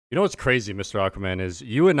You know what's crazy, Mr. Aquaman, is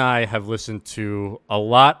you and I have listened to a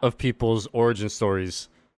lot of people's origin stories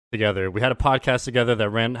together. We had a podcast together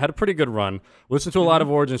that had a pretty good run. Listened to a lot Mm-hmm.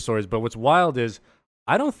 of origin stories, but what's wild is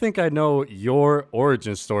I don't think I know your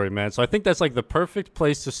origin story, man. So I think that's like the perfect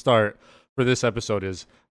place to start for this episode is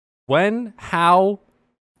when, how,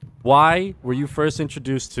 why were you first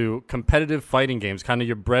introduced to competitive fighting games, kind of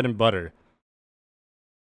your bread and butter?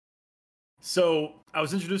 So I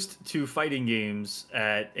was introduced to fighting games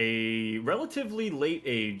at a relatively late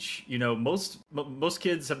age. You know, most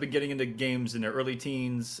kids have been getting into games in their early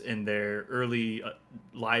teens, in their early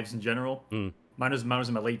lives in general. Mm. Mine was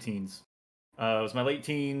in my late teens. It was my late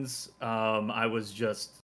teens. I was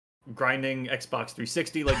just grinding Xbox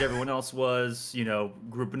 360 like everyone else was. You know,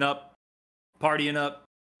 grouping up, partying up,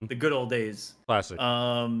 the good old days. Classic.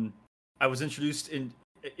 I was introduced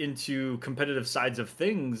into competitive sides of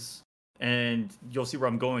things, and you'll see where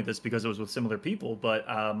I'm going with this because it was with similar people. But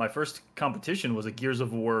my first competition was a Gears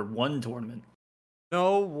of War 1 tournament.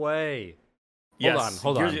 No way. Yes,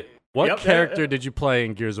 Hold on. What Yep, character did you play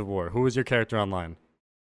in Gears of War? Who was your character online?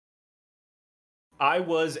 I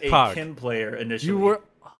was a Cog. Kim player initially. You were.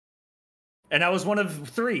 And I was one of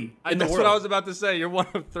three in the That's world. what I was about to say. You're one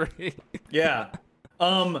of three. Yeah.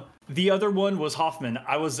 The other one was Hoffman.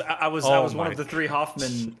 I was Oh one my of the three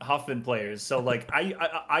Hoffman players. So like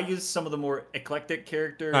I used some of the more eclectic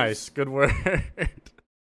characters. Nice, good word.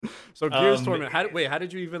 So Gears tournament. It- How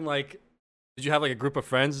did you even like? Did you have like a group of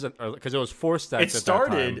friends? Because it was four stacks. It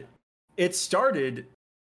started. It started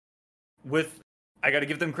with. I got to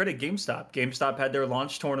give them credit. GameStop. GameStop had their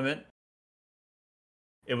launch tournament.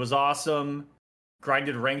 It was awesome.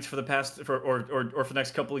 Grinded ranked for the past for the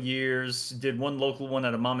next couple of years. Did one local one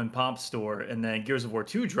at a mom and pop store, and then Gears of War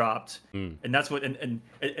 2 dropped, and that's what and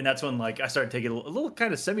that's when like I started taking it a little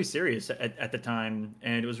kind of semi-serious at the time,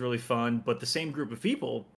 and it was really fun. But the same group of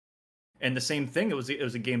people, and the same thing. It was a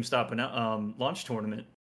GameStop launch tournament.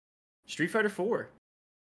 Street Fighter 4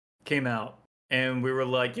 came out, and we were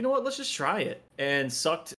like, you know what? Let's just try it, and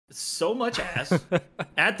sucked so much ass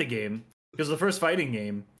at the game because it was the first fighting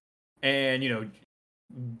game, and you know.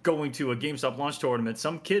 Going to a GameStop launch tournament,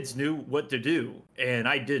 some kids knew what to do, and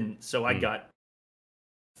I didn't. So I got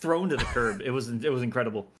thrown to the curb. It was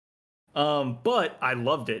incredible. But I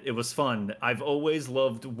loved it. It was fun. I've always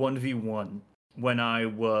loved 1v1 when I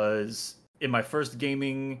was in my first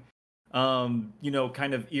gaming,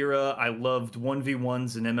 kind of era. I loved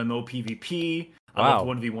 1v1s and MMO PvP. I Wow.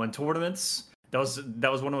 loved 1v1 tournaments. That was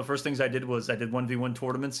one of the first things I did 1v1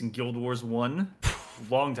 tournaments in Guild Wars 1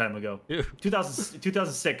 long time ago.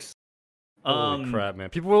 2006. Holy crap, man.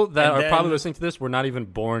 People that are then, probably listening to this were not even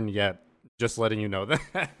born yet. Just letting you know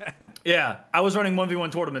that. Yeah, I was running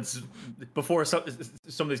 1v1 tournaments before some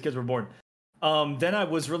of these kids were born. Then I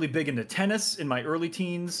was really big into tennis in my early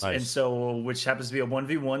teens, Nice. and so which happens to be a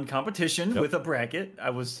 1v1 competition with a bracket. I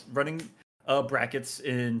was running brackets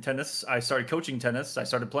in tennis. I started coaching tennis. I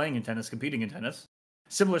started playing in tennis, competing in tennis.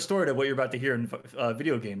 Similar story to what you're about to hear in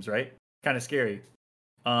video games, right? Kind of scary.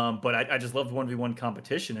 But I just loved 1v1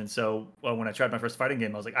 competition, and so when I tried my first fighting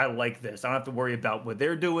game, I was like, I like this. I don't have to worry about what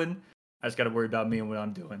they're doing. I just got to worry about me and what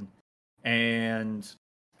I'm doing. And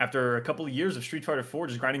after a couple of years of Street Fighter 4,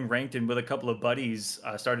 just grinding ranked and with a couple of buddies,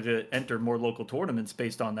 I started to enter more local tournaments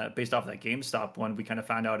based off that GameStop one. We kind of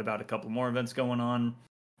found out about a couple more events going on,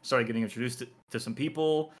 started getting introduced to some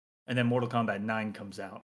people, and then Mortal Kombat 9 comes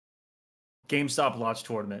out. GameStop launch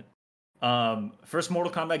tournament. First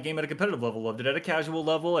Mortal Kombat game at a competitive level. Loved it at a casual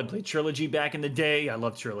level. I played Trilogy back in the day. I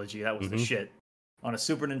loved Trilogy. That was the shit. On a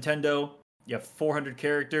Super Nintendo, you have 400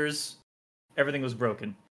 characters. Everything was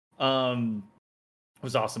broken. It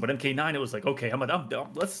was awesome. But MK9, it was like, okay,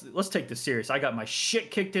 let's take this serious. I got my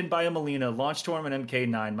shit kicked in by a Melina. Launch tournament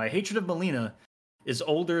MK9. My hatred of Melina is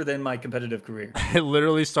older than my competitive career. It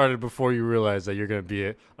literally started before you realized that you're going to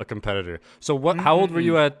be a competitor. So what? How old were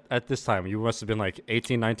you at this time? You must have been like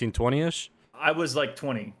 18, 19, 20-ish? I was like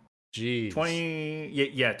 20. Jeez.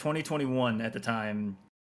 2021 at the time.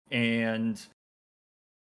 And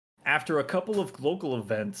after a couple of local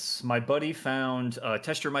events, my buddy found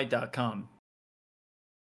testermite.com.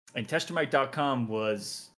 And testermite.com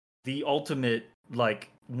was the ultimate, like,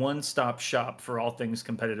 one-stop shop for all things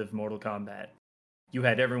competitive Mortal Kombat. You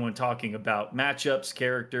had everyone talking about matchups,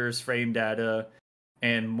 characters, frame data,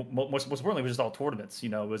 and most importantly, it was just all tournaments. You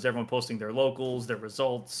know, it was everyone posting their locals, their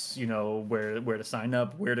results, you know, where to sign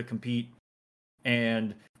up, where to compete.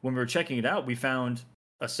 And when we were checking it out, we found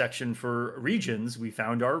a section for regions. We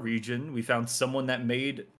found our region. We found someone that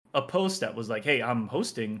made a post that was like, hey, I'm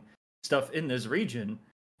hosting stuff in this region.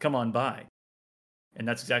 Come on by. And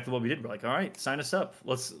that's exactly what we did. We're like, all right, sign us up.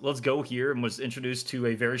 Let's go here. And was introduced to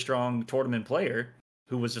a very strong tournament player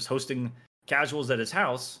who was just hosting casuals at his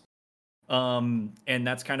house. And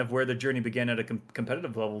that's kind of where the journey began at a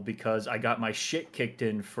competitive level, because I got my shit kicked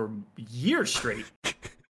in for years straight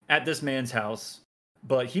at this man's house.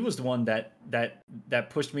 But he was the one that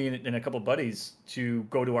pushed me and a couple of buddies to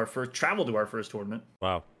travel to our first tournament.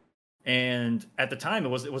 Wow. And at the time, it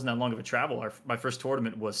wasn't that long of a travel. My first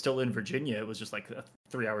tournament was still in Virginia. It was just like a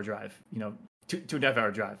 3-hour drive, 2.5-hour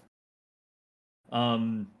drive.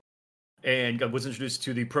 And I was introduced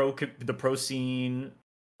to the pro scene,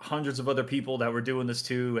 hundreds of other people that were doing this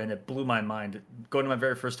too, and it blew my mind. Going to my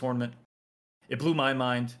very first tournament, it blew my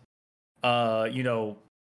mind.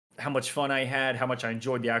 How much fun I had, how much I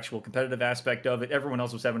enjoyed the actual competitive aspect of it. Everyone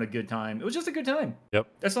else was having a good time. It was just a good time. Yep.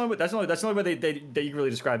 That's the only way they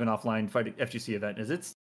really describe an offline fighting FGC event. Is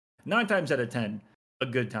it's 9 times out of 10 a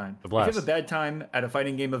good time. If you have a bad time at a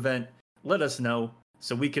fighting game event, let us know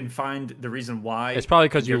so we can find the reason why. It's probably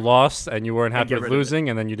because you lost and you weren't happy with losing,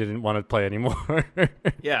 and then you didn't want to play anymore.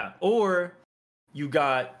 Yeah, or you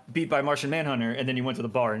got beat by Martian Manhunter, and then you went to the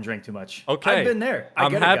bar and drank too much. Okay, I've been there.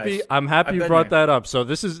 I'm happy you brought that up. So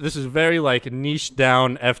this is very like niche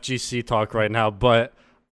down FGC talk right now, but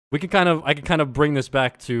I can kind of bring this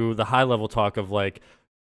back to the high level talk of like,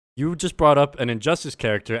 you just brought up an Injustice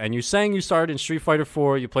character, and you saying you started in Street Fighter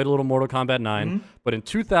 4, you played a little Mortal Kombat 9, but in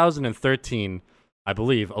 2013, I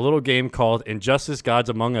believe, a little game called Injustice: Gods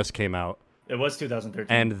Among Us came out. It was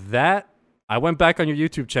 2013, and that. I went back on your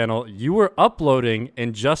YouTube channel. You were uploading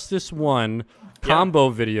Injustice 1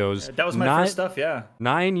 combo videos. That was my first stuff, yeah.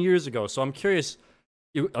 9 years ago. So I'm curious.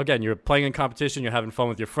 You're playing in competition. You're having fun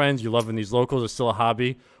with your friends. You're loving these locals. It's still a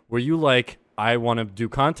hobby. Were you like, I want to do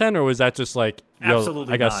content? Or was that just like,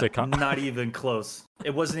 absolutely I got sick content? Not even close.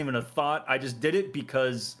 It wasn't even a thought. I just did it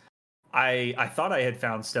because I thought I had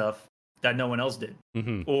found stuff that no one else did.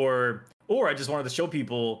 Mm-hmm. Or I just wanted to show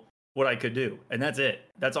people what I could do. And that's it.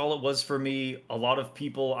 That's all it was for me. A lot of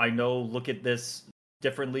people I know look at this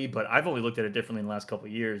differently, but I've only looked at it differently in the last couple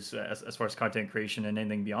of years as far as content creation and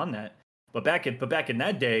anything beyond that. But back in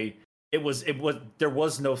that day, there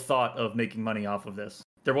was no thought of making money off of this.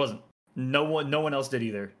 There wasn't. No one else did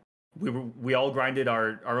either. We all grinded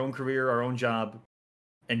our own career, our own job,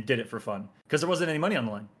 and did it for fun because there wasn't any money on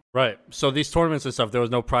the line. Right. So these tournaments and stuff, there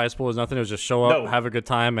was no prize pool, there was nothing. It was just show up, have a good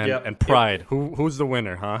time, and pride. Who's the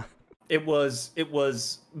winner, huh? It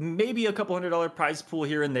was maybe a couple $100 prize pool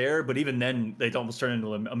here and there, but even then they almost turned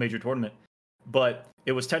into a major tournament. But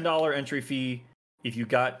it was $10 entry fee. If you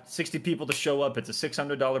got 60 people to show up, it's a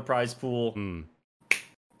 $600 prize pool.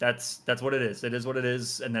 That's what it is. It is what it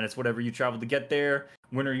is, and then it's whatever you travel to get there.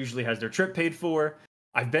 Winner usually has their trip paid for.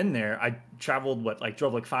 I've been there. I traveled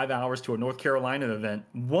drove like 5 hours to a North Carolina event,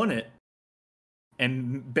 won it,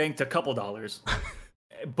 and banked a couple dollars.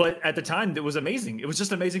 But at the time, it was amazing. It was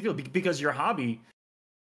just an amazing feel because your hobby,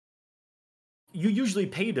 you usually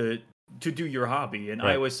pay to do your hobby, and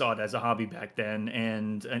right. I always saw it as a hobby back then,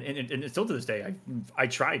 and still to this day, I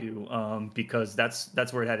try to because that's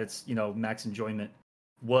where it had its max enjoyment.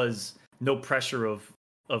 Was no pressure of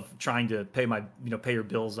trying to pay your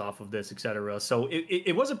bills off of this, etc. So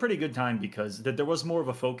it was a pretty good time because there was more of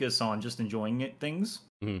a focus on just enjoying things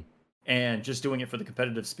and just doing it for the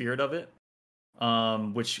competitive spirit of it.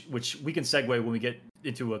 Which we can segue when we get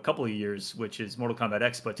into a couple of years, which is Mortal Kombat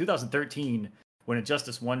X. But 2013, when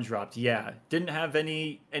Injustice 1 dropped, didn't have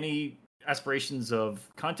any aspirations of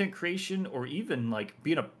content creation or even like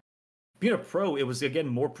being a pro. It was again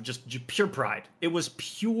more just pure pride. It was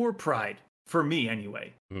pure pride for me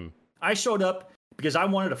anyway. I showed up because I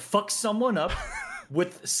wanted to fuck someone up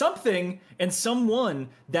with something and someone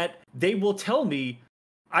that they will tell me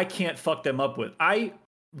I can't fuck them up with.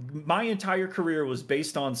 My entire career was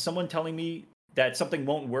based on someone telling me that something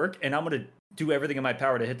won't work, and I'm going to do everything in my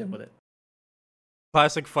power to hit them with it.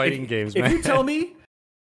 Classic fighting games, man. If you tell me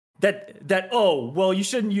that oh, well, you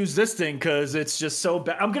shouldn't use this thing because it's just so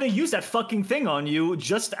bad, I'm going to use that fucking thing on you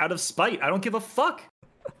just out of spite. I don't give a fuck.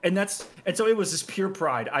 And so it was just pure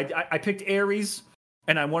pride. I picked Ares,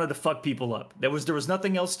 and I wanted to fuck people up. There was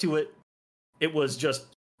nothing else to it. It was just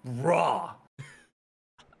raw.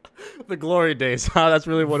 The glory days, huh? That's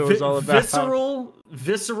really what it was all about.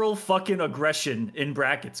 Visceral fucking aggression in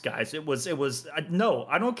brackets, guys. It was. No,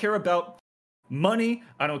 I don't care about money.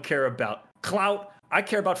 I don't care about clout. I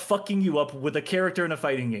care about fucking you up with a character in a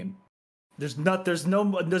fighting game. There's no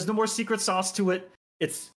more secret sauce to it.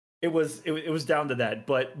 It was down to that.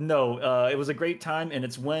 But no, it was a great time, and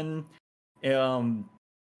it's when, on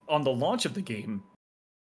the launch of the game,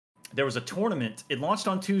 there was a tournament. It launched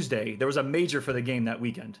on Tuesday. There was a major for the game that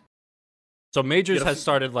weekend. So majors has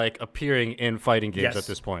started like appearing in fighting games at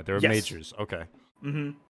this point. There were majors. Okay.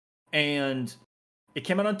 Mm-hmm. And it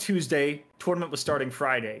came out on Tuesday. Tournament was starting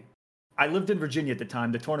Friday. I lived in Virginia at the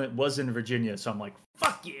time. The tournament was in Virginia, so I'm like,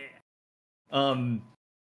 fuck yeah.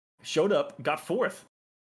 Showed up, got fourth.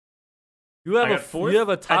 You have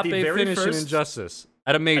a top 8 finish in Injustice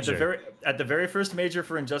at a major. At the very first major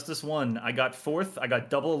for Injustice 1, I got fourth. I got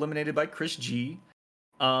double eliminated by Chris G.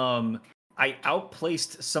 I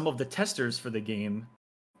outplaced some of the testers for the game,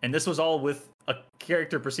 and this was all with a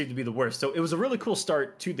character perceived to be the worst. So it was a really cool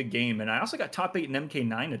start to the game, and I also got top 8 in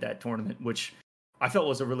MK9 at that tournament, which I felt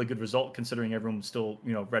was a really good result considering everyone was still,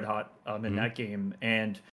 red hot in that game,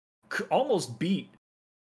 and I almost beat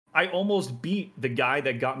the guy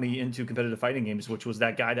that got me into competitive fighting games, which was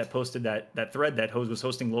that guy that posted that thread that was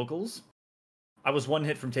hosting locals. I was one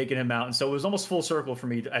hit from taking him out, and so it was almost full circle for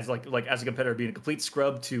me as like as a competitor being a complete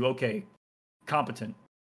scrub to competent,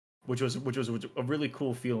 which was a really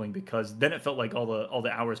cool feeling because then it felt like all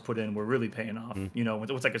the hours put in were really paying off.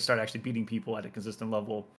 Once I could start actually beating people at a consistent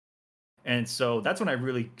level, and so that's when I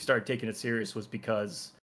really started taking it serious, was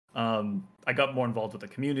because I got more involved with the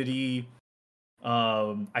community.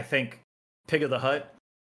 I think Pig of the Hut.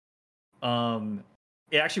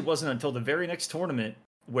 It actually wasn't until the very next tournament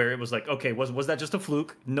where it was like, okay, was that just a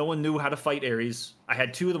fluke? No one knew how to fight Ares. I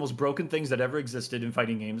had 2 of the most broken things that ever existed in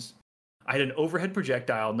fighting games. I had an overhead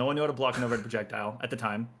projectile. No one knew how to block an overhead projectile at the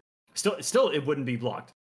time. Still, it wouldn't be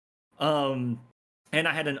blocked. And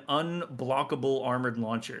I had an unblockable armored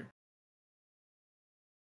launcher.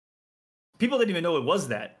 People didn't even know it was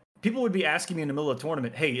that. People would be asking me in the middle of a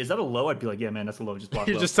tournament, hey, is that a low? I'd be like, yeah, man, that's a low. Just block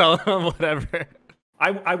low. You just tell them whatever.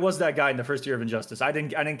 I was that guy in the first year of Injustice. I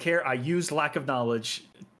didn't care. I used lack of knowledge.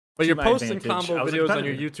 But you're posting combo videos on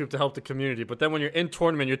your YouTube to help the community. But then when you're in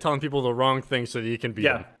tournament, you're telling people the wrong thing so that you can beat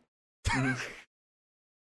them.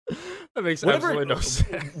 That makes absolutely no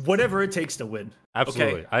sense. Whatever it takes to win.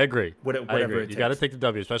 Absolutely. Okay? I agree. Whatever I agree. It takes. You got to take the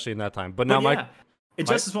W, especially in that time. But now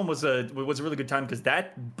Injustice 1 was a really good time because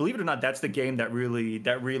that, believe it or not, that's the game that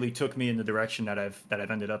really took me in the direction that I've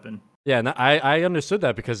ended up in. Yeah, and I understood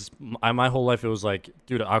that because my whole life it was like,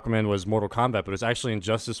 dude, Aquaman was Mortal Kombat, but it was actually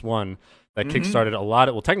Injustice 1 that kickstarted a lot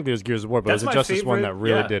of, well, technically it was Gears of War, but it was Injustice 1 that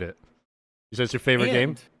really did it. You said it's your favorite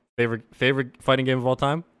game? Favorite fighting game of all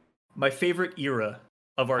time? My favorite era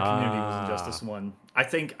of our community was Injustice 1. I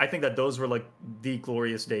think that those were like the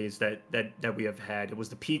glorious days that we have had. It was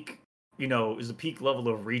the peak, it was the peak level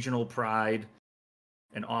of regional pride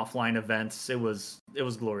and offline events. It was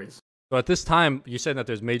glorious. So at this time, you said that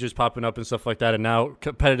there's majors popping up and stuff like that, and now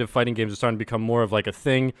competitive fighting games are starting to become more of like a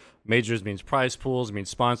thing. Majors means prize pools, means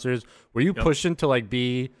sponsors. Were you pushing to like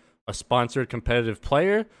be a sponsored competitive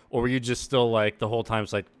player, or were you just still like the whole time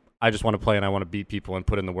it's like, I just want to play and I want to beat people and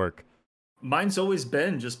put in the work? Mine's always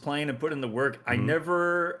been just playing and putting in the work. I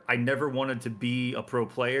never wanted to be a pro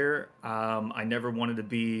player. I never wanted to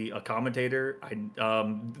be a commentator.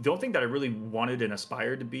 The only thing that I really wanted and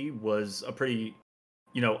aspired to be was a pretty,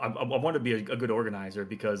 I wanted to be a good organizer,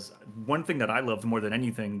 because one thing that I loved more than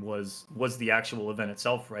anything was the actual event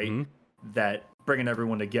itself, right? That bringing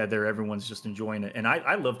everyone together, everyone's just enjoying it. And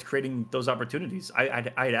I loved creating those opportunities. I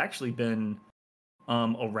had actually been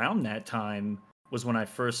around that time was when I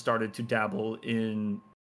first started to dabble in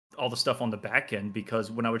all the stuff on the back end,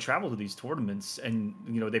 because when I would travel to these tournaments and,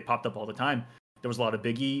 they popped up all the time, there was a lot of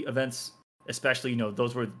biggie events, especially,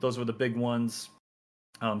 those were the big ones.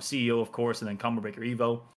 CEO, of course, and then Combo Breaker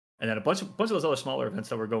Evo. And then a bunch of those other smaller events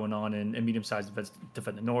that were going on, and medium-sized events,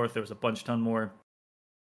 Defend the North. There was a ton more.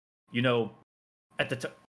 At the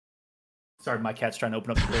time, sorry, my cat's trying to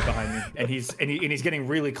open up the door behind me, and he's getting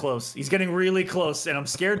really close. He's getting really close, and I'm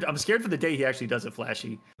scared. I'm scared for the day he actually does it,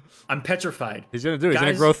 Flashy. I'm petrified. He's gonna do it. He's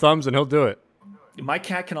gonna grow thumbs, and he'll do it. My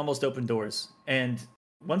cat can almost open doors, and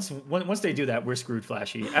once they do that, we're screwed,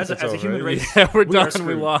 Flashy. As a human race, we're done.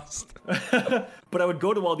 We lost. But I would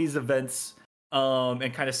go to all these events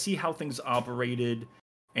and kind of see how things operated.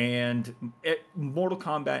 And Mortal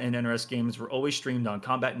Kombat and NRS games were always streamed on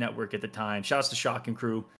Combat Network at the time. Shouts to Shock and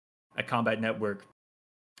crew at Combat Network.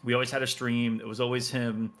 We always had a stream. It was always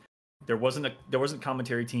him. There wasn't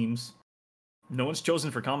commentary teams. No one's chosen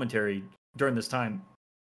for commentary during this time.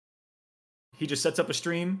 He just sets up a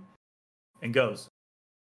stream and goes.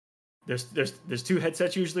 There's 2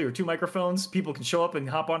 headsets usually, or 2 microphones. People can show up and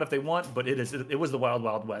hop on if they want, but it was the wild,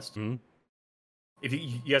 wild west. If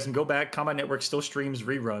you guys can go back, Combat Network still streams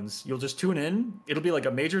reruns. You'll just tune in. It'll be like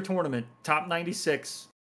a major tournament, top 96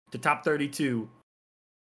 to top 32,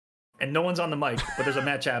 and no one's on the mic, but there's a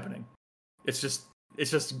match happening. It's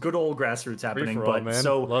just good old grassroots happening. Free for all, man.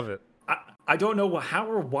 So love it. I don't know how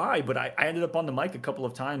or why, but I ended up on the mic a couple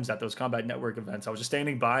of times at those Combat Network events. I was just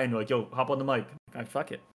standing by and like, yo, hop on the mic. I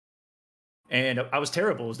fuck it. And I was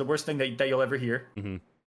terrible. It was the worst thing that you'll ever hear.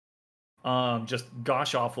 Just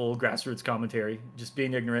gosh awful grassroots commentary, just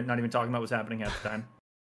being ignorant, not even talking about what's happening at the time.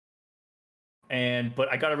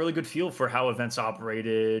 But I got a really good feel for how events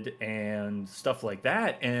operated and stuff like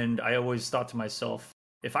that. And I always thought to myself,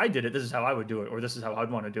 if I did it, this is how I would do it, or this is how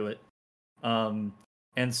I'd want to do it.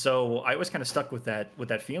 And so I always kind of stuck with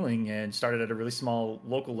that feeling and started at a really small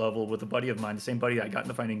local level with a buddy of mine, the same buddy I got in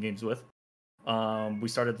the fighting games with. We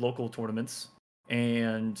started local tournaments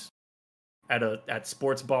and at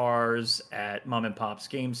sports bars, at mom and pop's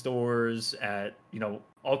game stores, at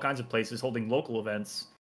all kinds of places holding local events.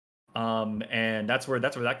 And that's where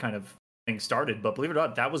that kind of thing started. But believe it or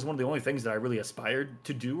not, that was one of the only things that I really aspired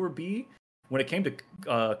to do or be. When it came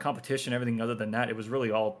to competition, everything other than that, it was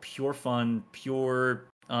really all pure fun, pure.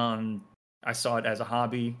 I saw it as a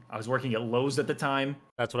hobby. I was working at Lowe's at the time.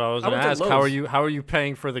 That's what I was going to ask. How are you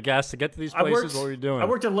paying for the gas to get to these places? What were you doing? I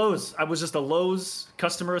worked at Lowe's. I was just a Lowe's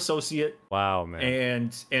customer associate. Wow,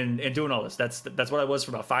 man. And doing all this. That's what I was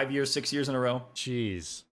for about 5 years, 6 years in a row.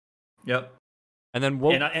 Jeez. Yep. And then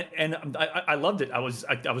what? And I loved it. I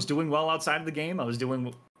was doing well outside of the game. I was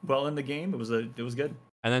doing well in the game. It was good.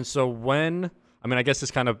 And then so I guess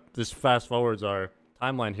this fast forwards our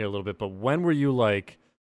timeline here a little bit, but when were you like,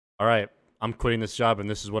 all right, I'm quitting this job and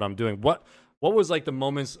this is what I'm doing? What was like the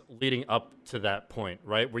moments leading up to that point,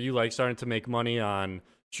 right? Were you like starting to make money on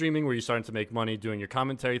streaming? Were you starting to make money doing your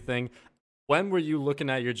commentary thing? When were you looking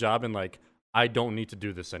at your job and like, I don't need to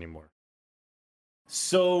do this anymore?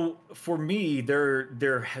 So for me, there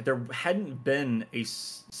hadn't been a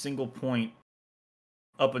single point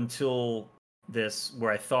up until this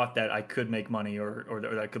where I thought that I could make money or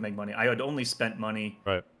that I could make money. I had only spent money.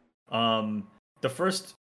 Right.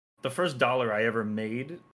 The first dollar I ever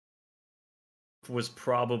made was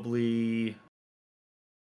probably,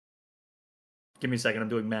 give me a second, I'm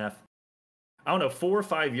doing math. I don't know, 4 or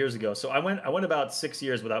 5 years ago. So I went about 6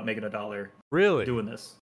 years without making a dollar. Really? Doing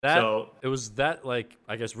this. It was that, like,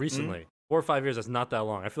 I guess recently. Mm-hmm. 4 or 5 years, that's not that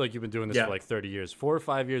long. I feel like you've been doing this for like 30 years. 4 or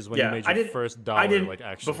 5 years when you made your first dollar, like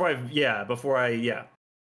actually. Before I.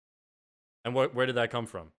 And where did that come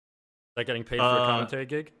from? Like getting paid for a commentary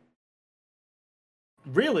gig?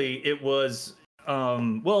 Really, it was,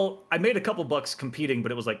 I made a couple bucks competing,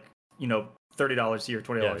 but it was like, $30 here,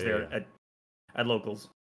 $20 there at locals.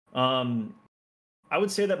 I would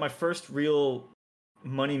say that my first real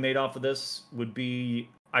money made off of this would be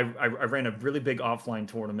I ran a really big offline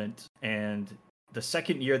tournament, and the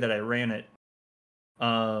second year that I ran it,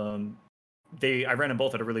 I ran them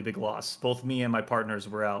both at a really big loss. Both me and my partners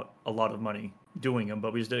were out a lot of money doing them,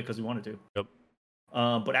 but we just did it because we wanted to. Yep.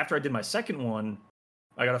 But after I did my second one,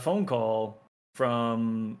 I got a phone call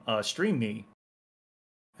from Stream Me,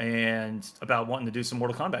 and about wanting to do some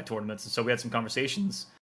Mortal Kombat tournaments, and so we had some conversations.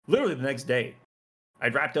 Literally the next day,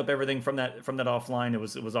 I'd wrapped up everything from that offline. It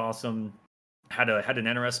was awesome. Had an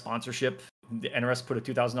NRS sponsorship. The NRS put a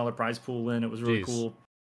 $2,000 prize pool in. It was really cool.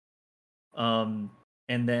 And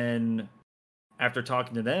then after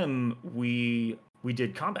talking to them, we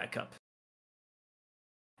did Combat Cup.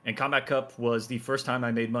 And Combat Cup was the first time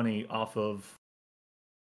I made money off of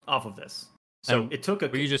this. So it took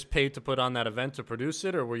Were you just paid to put on that event to produce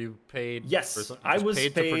it, or were you paid? Yes, I was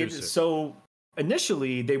paid to produce it. So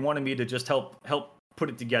initially, they wanted me to just help put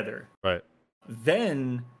it together. Right.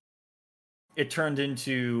 Then it turned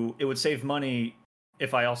into it would save money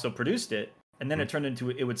if I also produced it, and then it turned into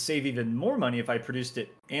it would save even more money if I produced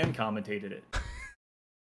it and commentated it.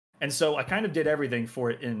 And so I kind of did everything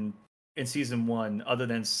for it in season 1, other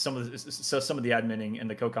than some of the adminning and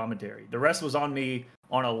the co-commentary. The rest was on me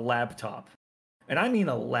on a laptop, and I mean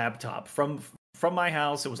a laptop from my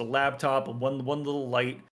house. It was a laptop, one little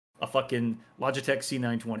light, a fucking Logitech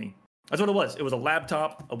C920. That's what it was. It was a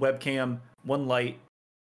laptop, a webcam, one light.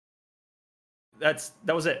 That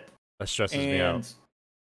was it. That stresses me out.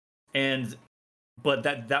 But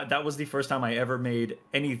that was the first time I ever made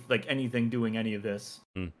anything doing any of this,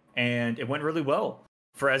 and it went really well.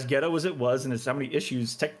 For as ghetto as it was, and as how many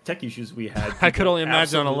tech issues we had, I could only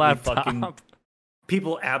imagine on a laptop.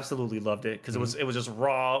 People absolutely loved it because it was just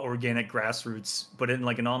raw, organic grassroots, but in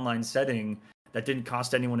like an online setting that didn't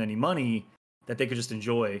cost anyone any money, that they could just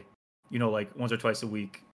enjoy, like once or twice a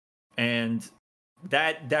week. And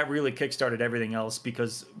that really kickstarted everything else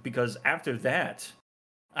because after that,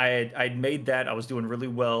 I'd made that. I was doing really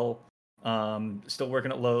well, still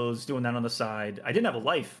working at Lowe's, doing that on the side. I didn't have a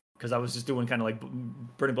life because I was just doing kind of like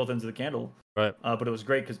burning both ends of the candle. Right. But it was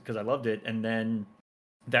great because I loved it. And then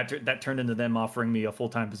that turned into them offering me a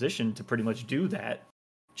full-time position to pretty much do that,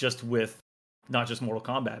 just with not just Mortal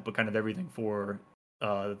Kombat, but kind of everything for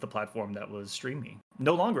the platform that was streaming.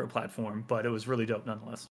 No longer a platform, but it was really dope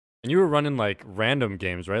nonetheless. And you were running like random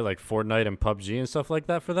games, right? Like Fortnite and PUBG and stuff like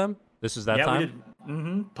that for them? This is that time? Yeah, we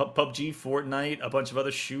did PUBG, Fortnite, a bunch of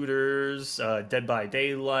other shooters, Dead by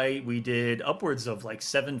Daylight. We did upwards of like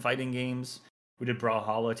 7 fighting games. We did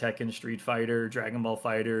Brawlhalla, Tekken, Street Fighter, Dragon Ball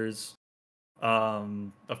Fighters,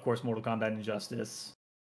 of course, Mortal Kombat Injustice.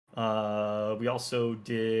 We also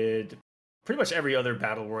did pretty much every other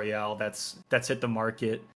battle royale that's hit the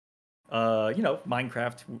market.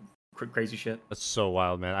 Minecraft, crazy shit. That's so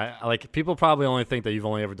wild, man. I like, people probably only think that you've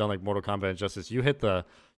only ever done like Mortal Kombat Injustice. You hit the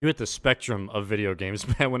spectrum of video games,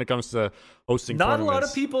 man, when it comes to hosting tournaments. Not a lot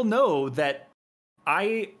of people know that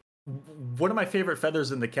one of my favorite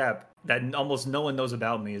feathers in the cap that almost no one knows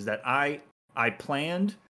about me is that I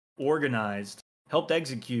planned, organized, helped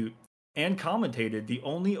execute, and commentated the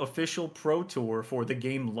only official pro tour for the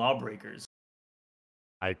game Lawbreakers.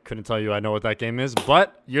 I couldn't tell you I know what that game is,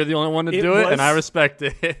 but you're the only one to do it, and I respect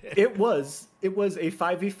it. It was a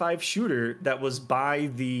 5v5 shooter that was by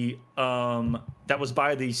the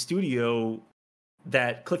studio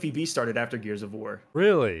that Cliffy B started after Gears of War.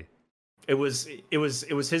 Really? It was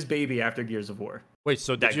his baby after Gears of War. Wait,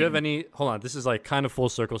 so did you have any... Hold on, this is like kind of full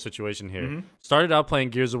circle situation here. Mm-hmm. Started out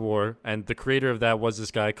playing Gears of War, and the creator of that was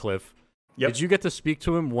this guy, Cliff. Yep. Did you get to speak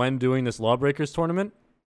to him when doing this Lawbreakers tournament?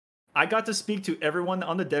 I got to speak to everyone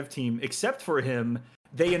on the dev team except for him.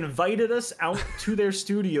 They invited us out to their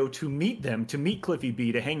studio to meet them, to meet Cliffy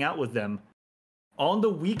B, to hang out with them. On the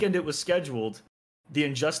weekend it was scheduled, the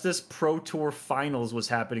Injustice Pro Tour Finals was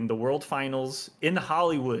happening, the World Finals in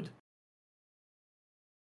Hollywood.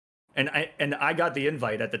 And I got the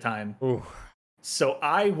invite at the time. Ooh. So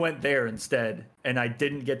I went there instead, and I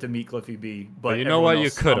didn't get to meet Cliffy B. But you know what? You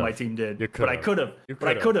could have. My team did. You but I could have. But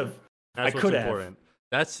I could have. That's what's important.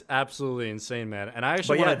 That's absolutely insane, man. And I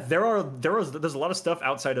actually, there's a lot of stuff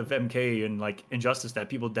outside of MK and like Injustice that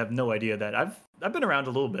people have no idea that I've been around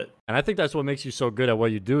a little bit. And I think that's what makes you so good at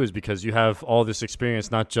what you do, is because you have all this experience,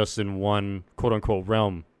 not just in one quote unquote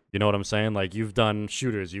realm. You know what I'm saying? Like, you've done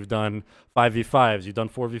shooters, you've done 5v5s, you've done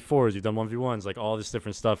 4v4s, you've done 1v1s, like all this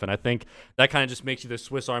different stuff. And I think that kind of just makes you the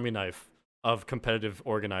Swiss Army knife of competitive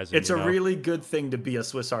organizing. It's a really good thing to be a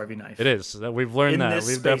Swiss Army knife. It is. We've learned that.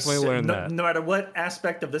 We've definitely learned that. No matter what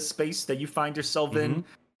aspect of the space that you find yourself in,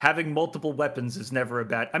 having multiple weapons is never a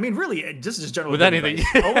bad... I mean, really, this is generally... With anything.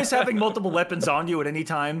 Always having multiple weapons on you at any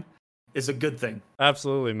time is a good thing.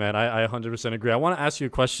 Absolutely, man. I 100% agree. I want to ask you a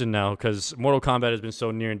question now, because Mortal Kombat has been so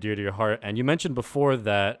near and dear to your heart. And you mentioned before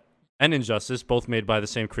that, and Injustice, both made by the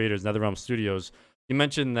same creators, NetherRealm Studios, you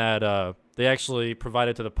mentioned that they actually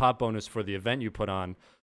provided to the pop bonus for the event you put on.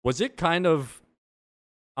 Was it kind of,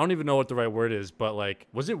 I don't even know what the right word is, but like,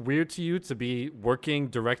 was it weird to you to be working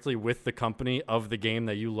directly with the company of the game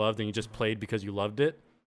that you loved and you just played because you loved it?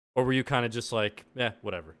 Or were you kind of just like, yeah,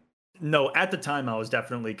 whatever? No, at the time I was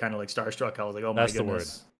definitely kind of like starstruck. I was like, oh my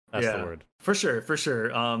goodness. That's the word. For sure.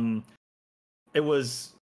 It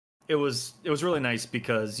was really nice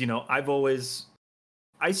because, you know,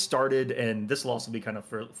 I started, and this will also be kind of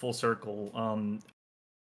for full circle. And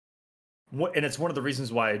it's one of the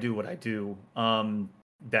reasons why I do what I do.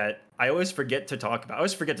 That I always forget to talk about. I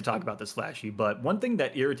always forget to talk about this, Flashy. But one thing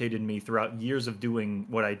that irritated me throughout years of doing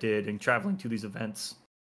what I did and traveling to these events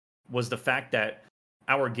was the fact that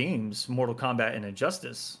our games, Mortal Kombat and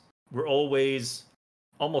Injustice, were always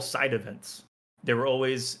almost side events. They were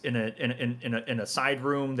always in a side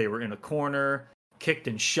room. They were in a corner, kicked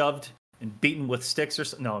and shoved and beaten with sticks or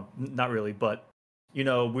something. No, not really. But, you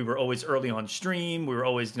know, we were always early on stream. We were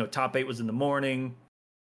always, you know, top 8 was in the morning.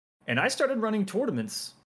 And I started running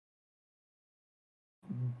tournaments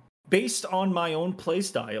based on my own play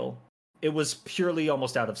style. It was purely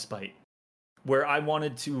almost out of spite, where I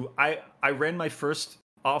wanted to, I ran my first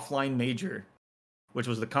offline major, which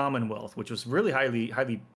was the Commonwealth, which was really highly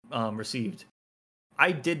received.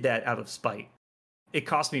 I did that out of spite. It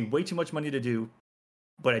cost me way too much money to do,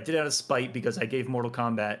 but I did it out of spite because I gave Mortal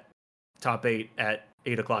Kombat top 8 at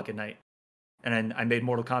 8 o'clock at night. And then I made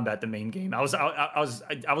Mortal Kombat the main game. I was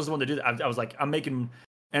the one to do that. I was like, I'm making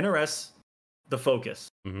NRS the focus.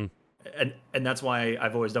 Mm-hmm. And that's why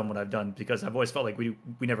I've always done what I've done, because I've always felt like we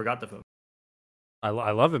never got the focus. I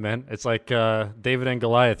love it, man. It's like David and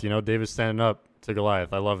Goliath, you know, David standing up to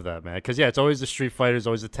Goliath. I love that, man. Because, yeah, it's always the Street Fighters,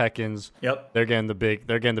 always the Tekkens. Yep. They're getting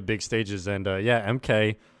the big stages. And, yeah,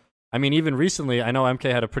 MK. I mean, even recently, I know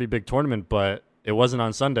MK had a pretty big tournament, but it wasn't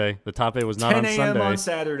on Sunday. The top 8 was not on Sunday. 10 a.m. on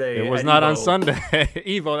Saturday. It was not on Sunday.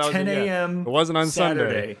 Evo, that was 10 a.m. It wasn't on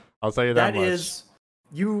Saturday. Sunday. I'll tell you that much.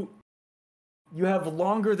 you have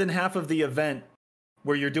longer than half of the event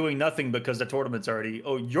where you're doing nothing because the tournament's already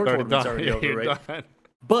tournament's already over, right? Done.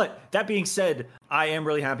 But that being said, I am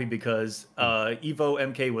really happy because Evo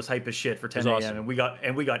MK was hype as shit for 10 a.m. awesome.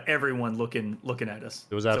 and we got everyone looking at us.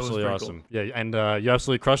 It was absolutely awesome. Cool. Yeah, and you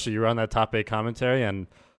absolutely crushed it. You were on that top 8 commentary, and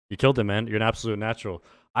you killed it, man. You're an absolute natural.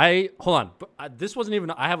 Hold on. This wasn't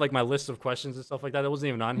even. I have like my list of questions and stuff like that. It wasn't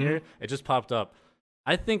even on here. It just popped up.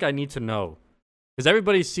 I think I need to know because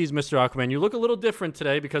everybody sees Mr. Aquaman. You look a little different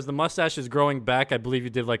today because the mustache is growing back. I believe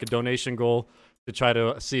you did like a donation goal to try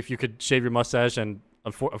to see if you could shave your mustache, and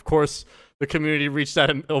of course, the community reached out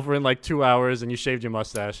over in like 2 hours, and you shaved your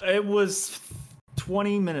mustache. It was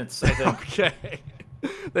 20 minutes, I think. Okay.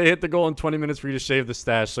 They hit the goal in 20 minutes for you to shave the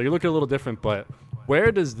stash, so you're looking a little different, but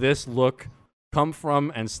where does this look come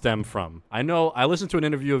from and stem from? I know I listened to an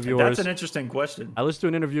interview of yours. That's an interesting question. I listened to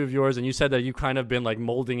an interview of yours, and you said that you kind of been like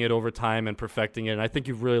molding it over time and perfecting it, and I think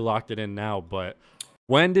you've really locked it in now, but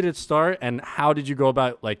when did it start, and how did you go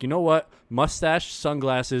about, like, you know what, mustache,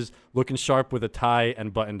 sunglasses, looking sharp with a tie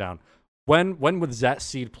and button down? When was that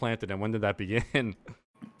seed planted, and when did that begin?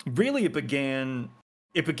 Really, it began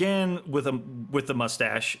with the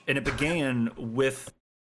mustache, and it began with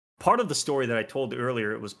part of the story that I told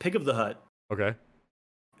earlier. It was Pig of the Hut. Okay.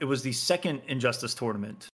 It was the second Injustice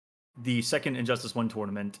tournament, the second Injustice 1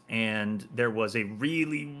 tournament, and there was a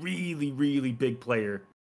really, really, really big player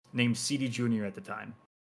named CD Jr. at the time.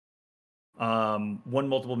 Won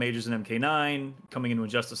multiple majors in MK9, coming into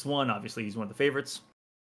Injustice 1. Obviously, he's one of the favorites.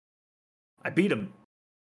 I beat him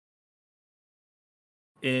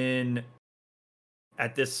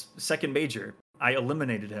at this second major. I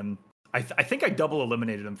eliminated him. I think I double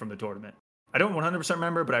eliminated him from the tournament. I don't 100%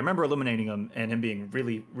 remember, but I remember eliminating him and him being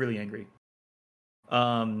really, really angry.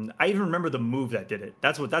 I even remember the move that did it.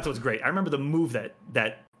 That's what's great. I remember the move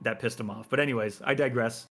that pissed him off. But anyways, I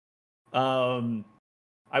digress.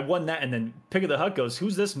 I won that, and then Pig of the Hut goes,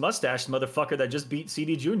 "Who's this mustached motherfucker that just beat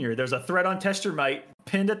CD Jr.?" There's a thread on Tester Might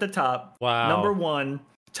pinned at the top. Wow. Number 1,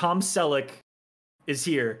 Tom Selleck is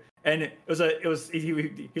here, and he was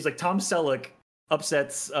like, Tom Selleck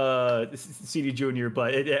upsets CD Jr.,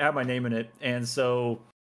 but it had my name in it, and so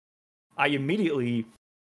I immediately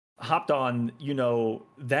hopped on,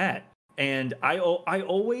 that, and I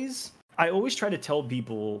always try to tell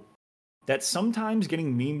people that sometimes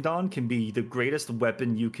getting memed on can be the greatest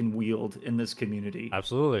weapon you can wield in this community.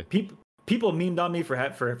 Absolutely. People memed on me for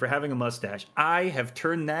having a mustache. I have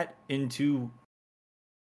turned that into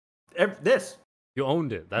this. You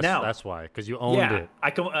owned it. That's why, because you owned it.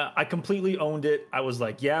 I completely owned it. I was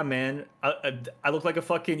like, yeah, man, I look like a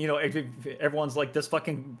fucking, everyone's like this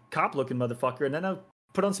fucking cop looking motherfucker, and then I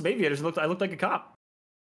put on some aviators and I looked like a cop.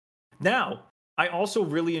 Now, I also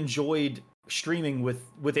really enjoyed streaming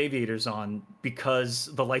with aviators on because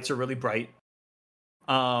the lights are really bright.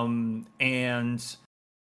 And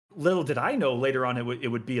little did I know later on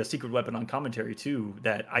it would be a secret weapon on commentary too,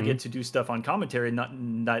 that I get to do stuff on commentary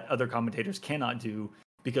that other commentators cannot do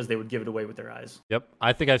because they would give it away with their eyes. Yep.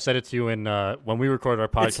 I think I've said it to you when we recorded our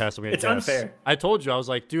podcast. It's unfair. I told you, I was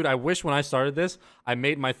like, dude, I wish when I started this, I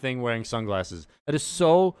made my thing wearing sunglasses. That is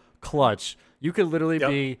so clutch. You could literally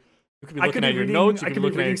be... You could be looking at your notes. You could be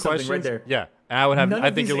looking at your questions. Right there. Yeah, and I would have. I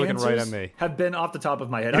think you're looking right at me. Have been off the top of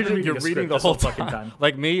my head. You're reading the whole fucking time.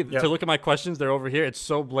 Like me, yep. To look at my questions, they're over here. It's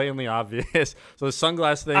so blatantly obvious. So the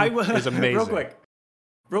sunglass thing is amazing.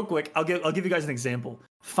 Real quick. I'll give you guys an example.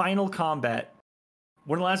 Final Combat.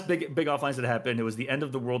 One of the last big offlines that happened. It was the end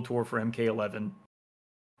of the world tour for MK11.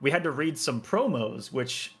 We had to read some promos,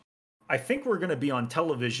 which I think were going to be on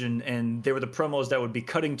television, and they were the promos that would be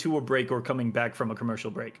cutting to a break or coming back from a commercial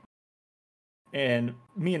break. And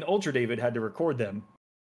me and Ultra David had to record them.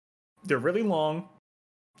 They're really long,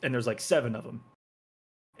 and there's like 7 of them.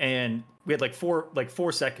 And we had like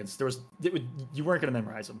 4 seconds. You weren't gonna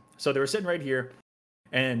memorize them, so they were sitting right here.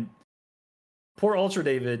 And poor Ultra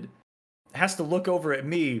David has to look over at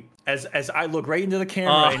me as I look right into the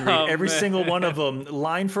camera and read every single one of them,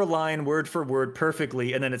 line for line, word for word,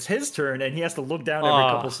 perfectly. And then it's his turn, and he has to look down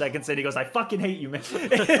every couple seconds, and he goes, "I fucking hate you, man."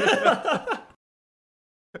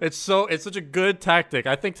 It's such a good tactic.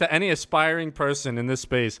 I think to any aspiring person in this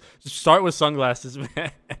space, just start with sunglasses,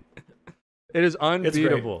 man. It is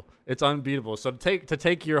unbeatable. It's unbeatable. So to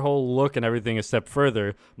take your whole look and everything a step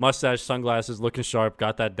further, mustache, sunglasses, looking sharp,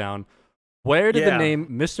 got that down. Where did the name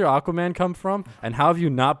Mr. Aquaman come from, and how have you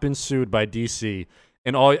not been sued by DC?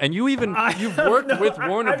 And you've worked with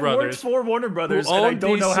Warner Brothers. I've worked for Warner Brothers, and I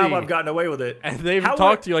don't know how I've gotten away with it. And they've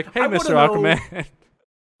talked to you like, "Hey, Mr. Aquaman."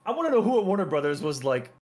 I want to know who at Warner Brothers was like,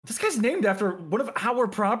 "This guy's named after one of our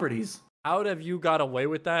properties." How have you got away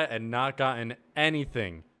with that and not gotten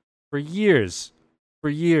anything for years? For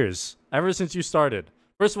years, ever since you started.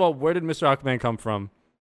 First of all, where did Mr. Aquaman come from?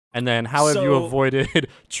 And then how have you avoided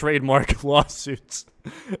trademark lawsuits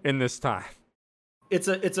in this time? It's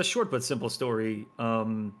a short but simple story.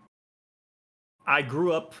 I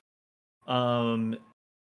grew up in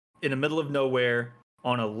the middle of nowhere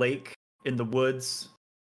on a lake in the woods,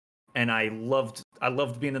 and I loved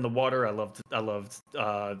being in the water. I loved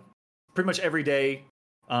pretty much every day.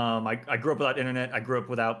 I grew up without internet. I grew up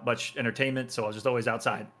without much entertainment, so I was just always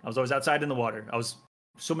outside. I was always outside in the water. I was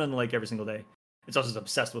swimming in the lake every single day. It's also just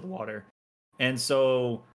obsessed with water. And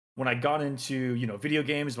so when I got into, video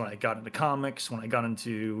games, when I got into comics, when I got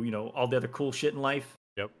into, all the other cool shit in life,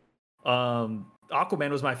 Yep.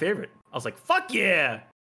 Aquaman was my favorite. I was like, fuck yeah.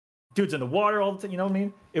 Dude's in the water all the time, you know what I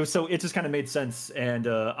mean? It just kind of made sense. And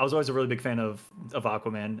I was always a really big fan of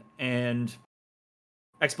Aquaman. And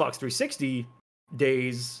Xbox 360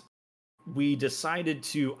 days, we decided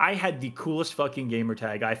I had the coolest fucking gamer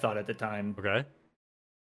tag, I thought, at the time. Okay.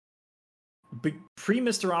 Pre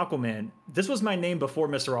Mr. Aquaman, this was my name before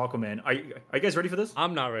Mr. Aquaman. Are you guys ready for this?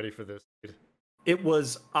 I'm not ready for this, dude. It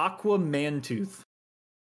was Aquaman Tooth.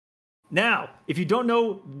 Now, if you don't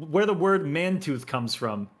know where the word man-tooth comes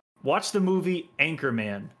from, watch the movie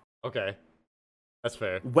Anchorman. Okay. That's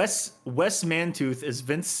fair. Wes Mantooth is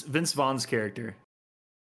Vince Vaughn's character.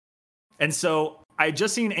 And so I had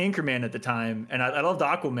just seen Anchorman at the time, and I loved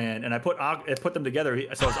Aquaman, and I put them together.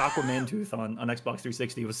 So it was Aquaman Tooth on Xbox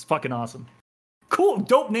 360. It was fucking awesome. Cool,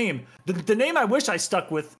 dope name. The name I wish I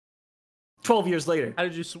stuck with 12 years later. How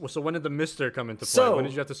did you? So when did the Mister come into play? When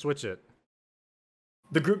did you have to switch it?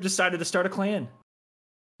 The group decided to start a clan.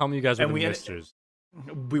 How many of you guys were the Misters?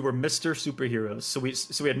 We were Mr. Superheroes. So we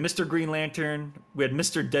had Mr. Green Lantern, we had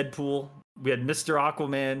Mr. Deadpool, we had Mr.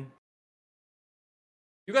 Aquaman.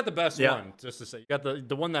 You got the best one, just to say. You got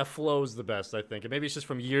the one that flows the best, I think. And maybe it's just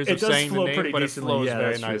from years of saying the name, but it flows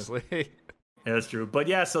very nicely. Yeah, that's true. But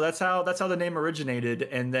yeah, so that's how the name originated.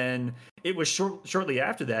 And then it was shortly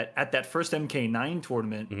after that, at that first MK9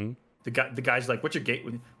 tournament, mm-hmm. the guy's like, "What's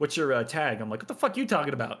your tag?" I'm like, "What the fuck are you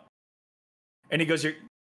talking about?" And he goes, "Your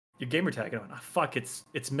gamer tag." And I'm like, fuck, it's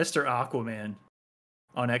Mr. Aquaman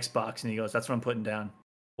on Xbox. And he goes, "That's what I'm putting down."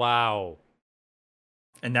 Wow.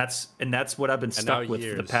 And that's what I've been stuck with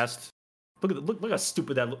for the past. Look how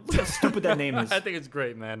stupid that name is. I think it's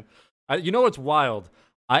great, man. You know what's wild?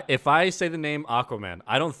 If I say the name Aquaman,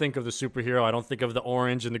 I don't think of the superhero. I don't think of the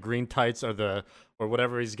orange and the green tights or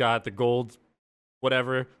whatever he's got, the gold,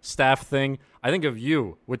 whatever staff thing. I think of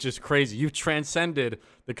you, which is crazy. You've transcended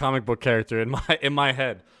the comic book character in my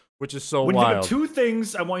head, which is so wild. When you have two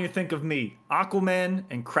things, I want you to think of me: Aquaman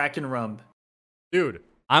and Kraken Rum. Dude,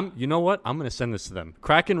 you know what? I'm gonna send this to them.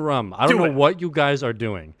 Kraken Rum. I don't know what you guys are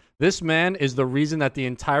doing. This man is the reason that the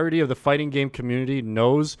entirety of the fighting game community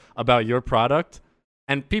knows about your product.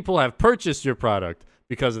 And people have purchased your product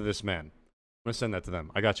because of this man. I'm gonna send that to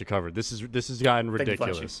them. I got you covered. This has gotten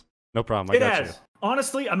ridiculous. No problem. I got you.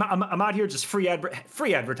 Honestly, I'm out here just free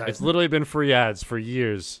advertising. It's literally been free ads for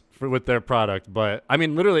years with their product. But I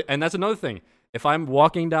mean, literally, and that's another thing. If I'm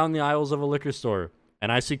walking down the aisles of a liquor store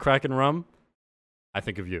and I see Kraken Rum, I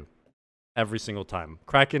think of you every single time.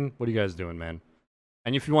 Kraken, what are you guys doing, man?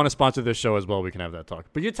 And if you want to sponsor this show as well, we can have that talk.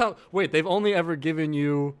 But they've only ever given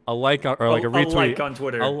you a like or like a retweet. A like on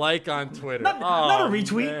Twitter. A like on Twitter. Not a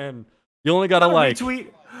retweet. Man. You only got a like. Not a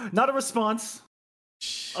retweet. Not a response.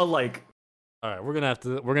 A like. All right,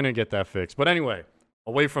 we're gonna get that fixed. But anyway,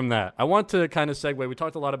 away from that, I want to kind of segue. We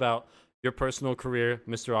talked a lot about your personal career,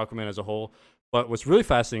 Mr. Aquaman as a whole. But what's really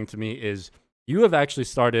fascinating to me is you have actually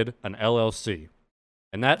started an LLC.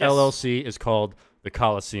 And that LLC is called the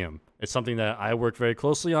Coliseum. It's something that I work very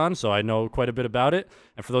closely on, so I know quite a bit about it.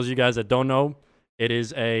 And for those of you guys that don't know, it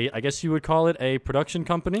is I guess you would call it a production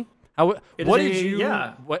company.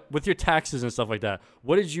 With your taxes and stuff like that,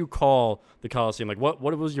 what did you call the Coliseum? Like, what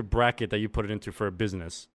was your bracket that you put it into for a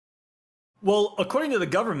business? Well, according to the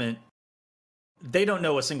government, they don't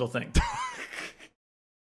know a single thing.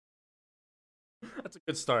 That's a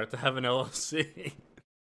good start to have an LLC.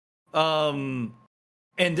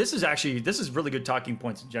 And this is really good talking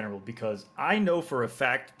points in general, because I know for a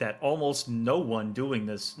fact that almost no one doing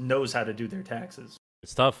this knows how to do their taxes.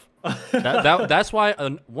 It's tough. That's why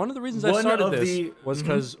one of the reasons I started this was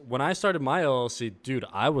because when I started my LLC, dude,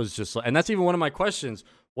 I was just like, and that's even one of my questions.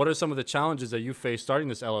 What are some of the challenges that you face starting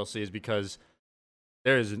this LLC? Is because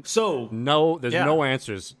there's no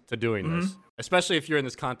answers to doing this, especially if you're in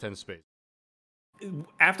this content space.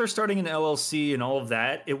 After starting an LLC and all of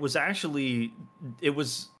that,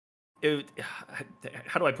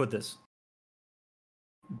 how do I put this?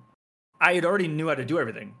 I had already knew how to do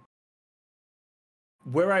everything.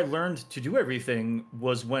 Where I learned to do everything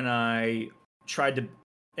was when I tried to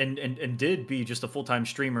and did be just a full-time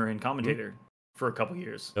streamer and commentator for a couple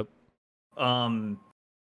years. Yep.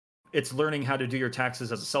 It's learning how to do your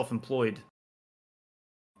taxes as a self-employed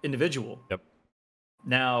individual. Yep.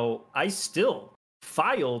 Now, I still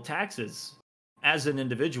file taxes as an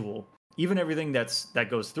individual. Even everything that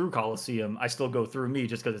goes through Coliseum, I still go through me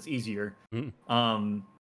just because it's easier.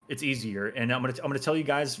 It's easier, and I'm gonna tell you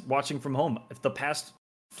guys watching from home. The past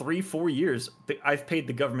 3-4 years, I've paid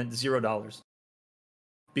the government $0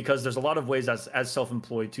 because there's a lot of ways as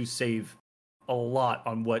self-employed to save a lot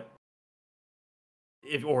on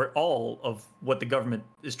or all of what the government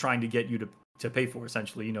is trying to get you to pay for.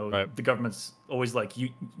 Essentially, right. The government's always like,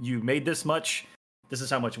 you made this much, this is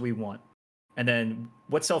how much we want. And then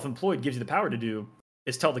what self-employed gives you the power to do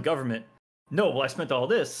is tell the government, no, well, I spent all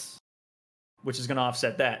this, which is going to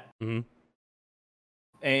offset that.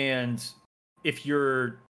 And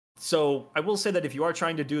so I will say that if you are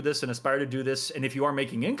trying to do this and aspire to do this, and if you are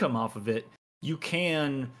making income off of it, you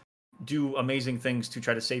can do amazing things to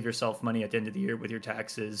try to save yourself money at the end of the year with your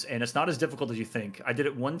taxes. And it's not as difficult as you think. I did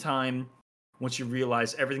it one time. Once you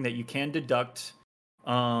realize everything that you can deduct,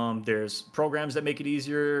 there's programs that make it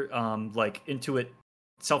easier, like Intuit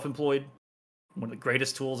Self-Employed, one of the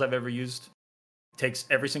greatest tools I've ever used. Takes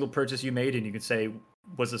every single purchase you made, and you can say,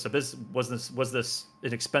 was this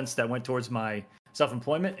an expense that went towards my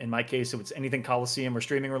self-employment? In my case, if it's anything Coliseum or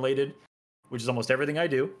streaming related, which is almost everything I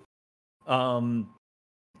do, can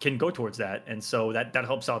go towards that. And so that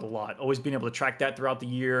helps out a lot. Always being able to track that throughout the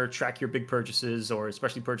year, track your big purchases, or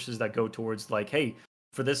especially purchases that go towards, like, hey,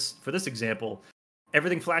 for this example,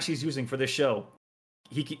 everything Flashy's using for this show,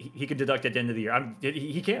 he can deduct at the end of the year.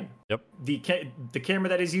 He can. Yep. The camera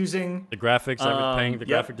that he's using, the graphics, everything, the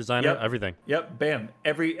graphic designer, everything. Yep. Bam.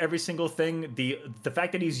 Every single thing. The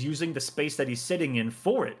fact that he's using the space that he's sitting in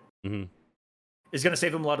for it is going to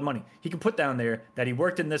save him a lot of money. He can put down there that he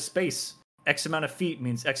worked in this space. X amount of feet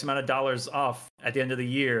means X amount of dollars off at the end of the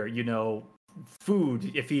year.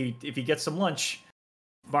 Food. If he gets some lunch,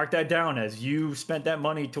 mark that down as you spent that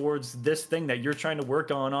money towards this thing that you're trying to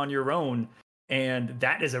work on your own. And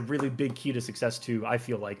that is a really big key to success too, I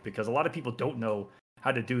feel like, because a lot of people don't know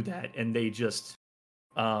how to do that, and they just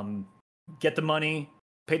get the money,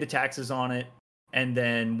 pay the taxes on it, and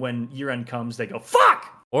then when year end comes, they go,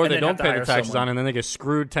 fuck! Or they don't pay the taxes on it, and then they get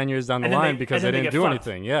screwed 10 years down the line because they didn't do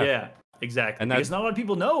anything. Yeah, exactly. And because not a lot of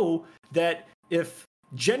people know that if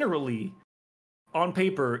generally, on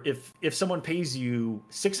paper, if someone pays you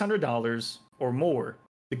 $600 or more,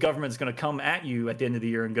 the government's going to come at you at the end of the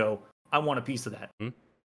year and go, I want a piece of that.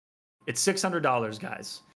 It's $600,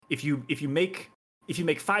 guys. If you make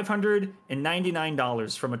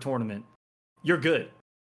 $599 from a tournament, you're good.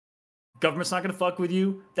 Government's not going to fuck with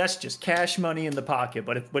you. That's just cash money in the pocket.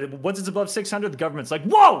 But once it's above 600, the government's like,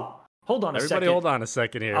 whoa! Hold on a second. Everybody hold on a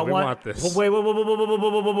second here. We want this. Wait.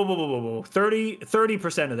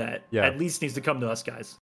 30% of that at least needs to come to us,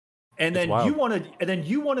 guys. And then you want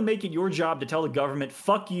to make it your job to tell the government,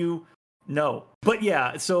 fuck you. No. But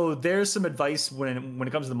yeah, so there's some advice when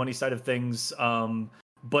it comes to the money side of things.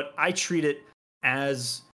 But I treat it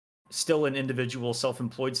as still an individual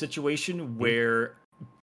self-employed situation where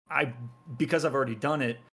because I've already done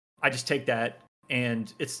it, I just take that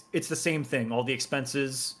and it's the same thing. All the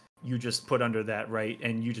expenses you just put under that, right?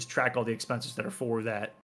 And you just track all the expenses that are for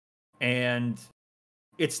that. And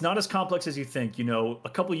it's not as complex as you think. A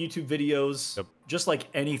couple YouTube videos, just like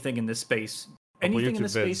anything in this space. Anything in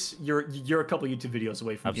this space, you're a couple YouTube videos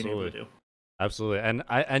away from being able to do. Absolutely. And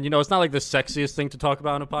it's not like the sexiest thing to talk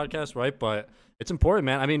about on a podcast, right? But it's important,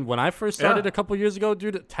 man. I mean, when I first started a couple years ago,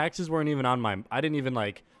 dude, taxes weren't even on I didn't even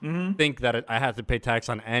think that I had to pay tax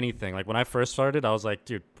on anything. Like when I first started, I was like,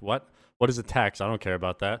 dude, what is a tax? I don't care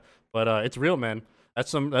about that. But it's real, man.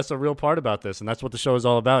 That's a real part about this. And that's what the show is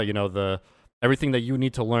all about. Everything that you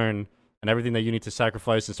need to learn and everything that you need to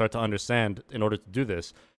sacrifice and start to understand in order to do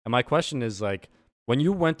this. And my question is, like, when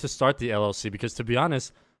you went to start the LLC, because to be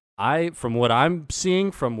honest, from what I'm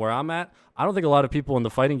seeing from where I'm at, I don't think a lot of people in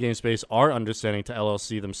the fighting game space are understanding to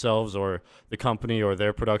LLC themselves or the company or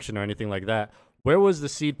their production or anything like that. Where was the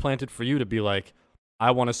seed planted for you to be like,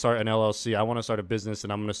 I want to start an LLC, I want to start a business,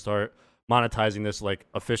 and I'm going to start monetizing this like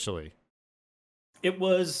officially? It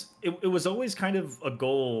was always kind of a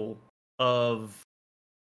goal of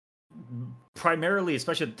primarily,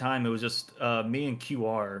 especially at the time, it was just me and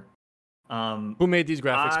QR. Who made these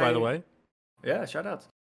graphics, by the way? Yeah, shout outs.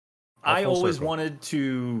 I always wanted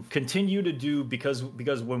to continue to do because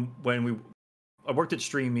when I worked at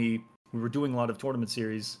Streamy, we were doing a lot of tournament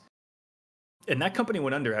series. And that company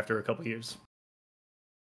went under after a couple years.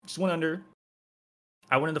 Just went under.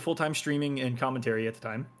 I went into full-time streaming and commentary at the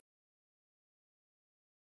time.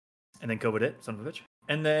 And then COVID hit, son of a bitch.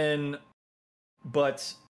 And then,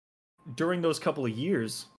 but during those couple of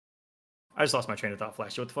years, I just lost my train of thought,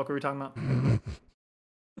 Flash. What the fuck were we talking about?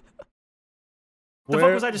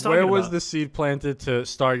 Where was the seed planted to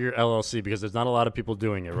start your LLC? Because there's not a lot of people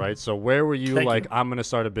doing it, right? So where were you I'm going to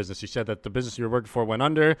start a business? You said that the business you were working for went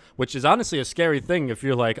under, which is honestly a scary thing if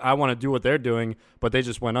you're like, I want to do what they're doing, but they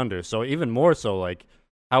just went under. So even more so, like,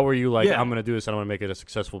 how were you like, I'm going to do this and I want to make it a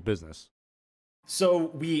successful business?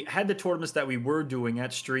 So we had the tournaments that we were doing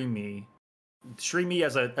at StreamMe. StreamMe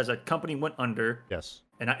as a company went under. Yes.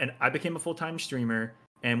 And I became a full-time streamer.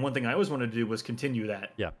 And one thing I always wanted to do was continue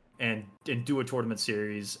that. Yeah. And do a tournament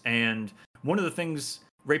series. And one of the things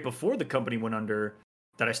right before the company went under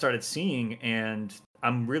that I started seeing, and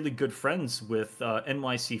I'm really good friends with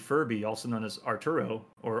NYC Furby, also known as Arturo,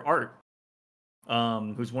 or Art,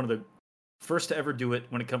 who's one of the first to ever do it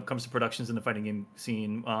when it comes to productions in the fighting game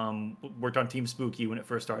scene. Worked on Team Spooky when it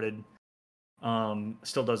first started.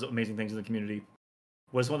 Still does amazing things in the community.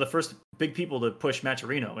 Was one of the first big people to push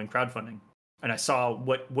Matcherino in crowdfunding. And I saw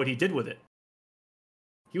what he did with it.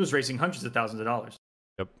 He was raising hundreds of thousands of dollars.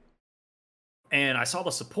 Yep. And I saw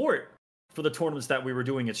the support for the tournaments that we were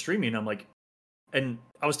doing at StreamMe, and I'm like, and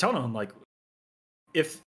I was telling him, like,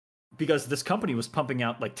 because this company was pumping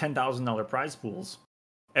out like $10,000 prize pools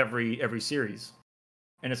every series.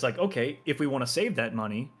 And it's like, okay, if we want to save that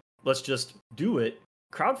money, let's just do it,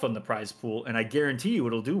 crowdfund the prize pool, and I guarantee you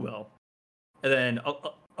it'll do well. And then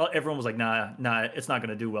everyone was like, nah, it's not going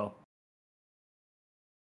to do well.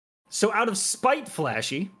 So out of spite,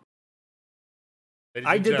 Flashy,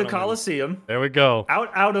 I did the Coliseum. There we go.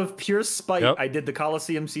 Out of pure spite, yep. I did the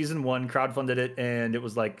Coliseum Season 1, crowdfunded it, and it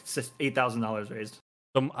was like $8,000 raised.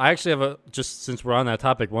 I actually have just since we're on that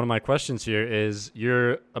topic, one of my questions here is,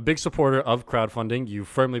 you're a big supporter of crowdfunding. You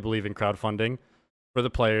firmly believe in crowdfunding for the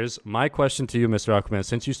players. My question to you, Mr. Aquaman,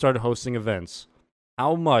 since you started hosting events,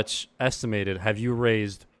 how much estimated have you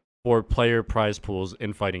raised for player prize pools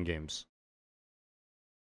in fighting games?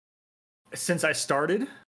 Since I started?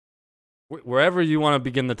 Wherever you want to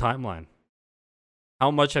begin the timeline. How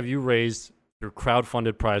much have you raised through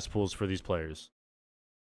crowdfunded prize pools for these players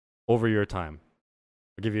over your time?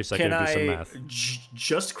 I'll give you a second to do some math.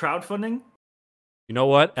 Just crowdfunding? You know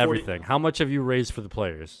what? Everything. How much have you raised for the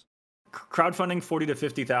players? Crowdfunding 40 to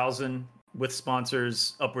 50,000, with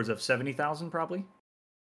sponsors upwards of 70,000 probably.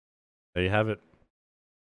 There you have it.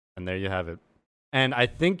 And there you have it. And I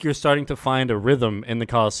think you're starting to find a rhythm in the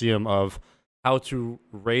Coliseum of how to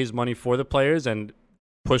raise money for the players and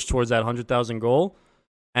push towards that 100,000 goal,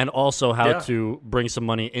 and also how to bring some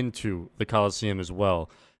money into the Coliseum as well.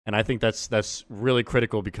 And I think that's really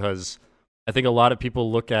critical, because I think a lot of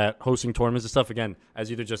people look at hosting tournaments and stuff, again,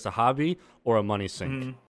 as either just a hobby or a money sink.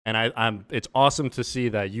 Mm-hmm. And it's awesome to see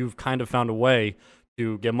that you've kind of found a way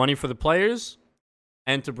to get money for the players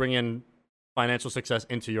and to bring in financial success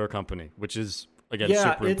into your company, which is, again,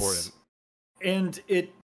 super important. And it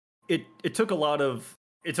took a lot.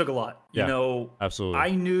 You know, absolutely.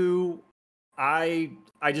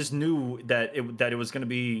 I just knew that it was going to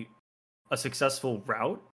be a successful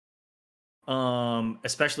route,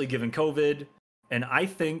 especially given COVID. And I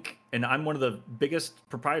think, and I'm one of the biggest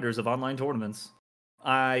proprietors of online tournaments,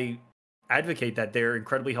 I advocate that they're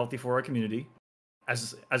incredibly healthy for our community,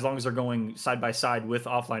 as long as they're going side by side with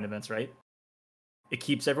offline events, right? It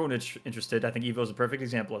keeps everyone interested. I think EVO is a perfect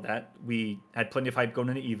example of that. We had plenty of hype going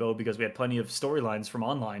into EVO because we had plenty of storylines from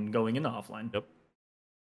online going into offline. Yep.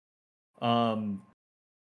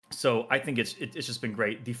 So I think it's just been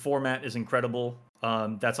great. The format is incredible.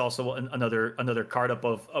 That's also another card up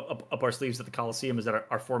our sleeves at the Coliseum, is that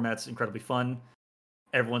our format's incredibly fun.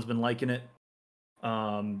 Everyone's been liking it.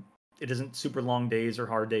 It isn't super long days or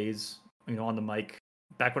hard days, on the mic.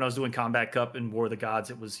 Back when I was doing Combat Cup and War of the Gods,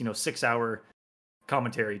 it was 6-hour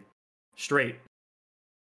commentary straight,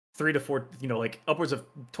 3 to 4, like upwards of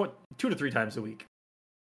 2 to 3 times a week.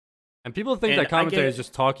 And people think that commentary is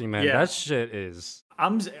just talking, man. Yeah. That shit is.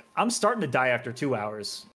 I'm starting to die after 2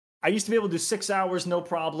 hours. I used to be able to do 6 hours, no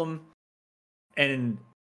problem. And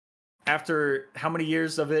after how many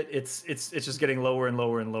years of it, it's just getting lower and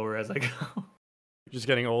lower and lower as I go. Just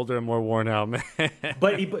getting older and more worn out, man.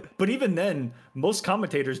 but even then, most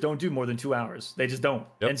commentators don't do more than 2 hours. They just don't.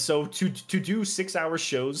 Yep. And so to do 6-hour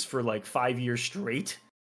shows for like 5 years straight,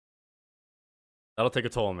 that'll take a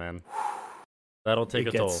toll, man. That'll take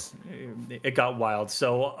a toll. It got wild.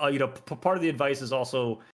 So part of the advice is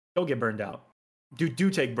also don't get burned out. Do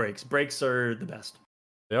take breaks. Breaks are the best.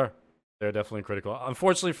 They are. They're definitely critical.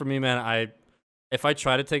 Unfortunately for me, man, if I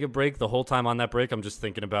try to take a break, the whole time on that break, I'm just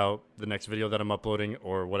thinking about the next video that I'm uploading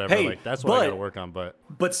or whatever. Hey, like that's what I gotta work on.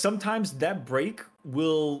 But sometimes that break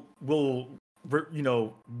will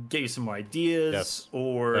get you some more ideas. Yes,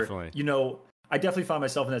 or definitely. I definitely find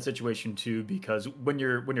myself in that situation too, because when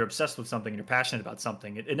you're obsessed with something and you're passionate about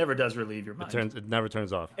something, it never does relieve your mind. It never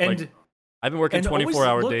turns off. And like, I've been working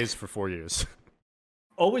 24-hour days for 4 years.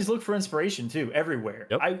 Always look for inspiration too, everywhere.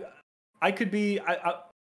 Yep.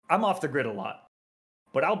 I'm off the grid a lot,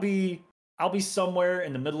 but I'll be somewhere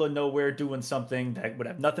in the middle of nowhere doing something that would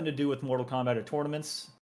have nothing to do with Mortal Kombat or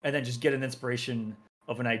tournaments, and then just get an inspiration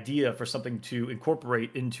of an idea for something to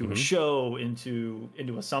incorporate into a show, into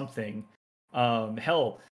a something.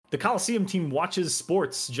 Hell, the Coliseum team watches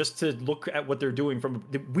sports just to look at what they're doing.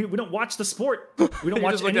 We don't watch the sport. We don't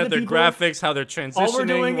watch just look at their graphics, how they're transitioning. All we're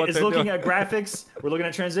doing is looking at graphics. We're looking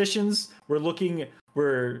at transitions. We're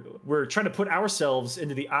trying to put ourselves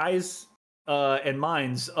into the eyes and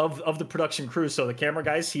minds of the production crew. So the camera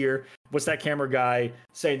guy's here. What's that camera guy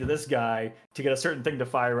saying to this guy to get a certain thing to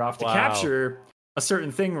fire off to capture a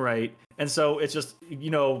certain thing, right? And so it's just,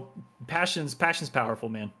 passion's powerful,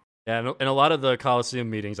 man. Yeah, in a lot of the Coliseum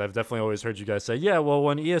meetings, I've definitely always heard you guys say, yeah, well,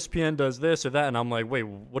 when ESPN does this or that, and I'm like, wait,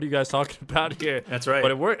 what are you guys talking about here? That's right.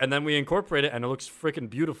 But it worked, and then we incorporate it, and it looks freaking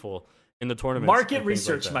beautiful in the tournament. Market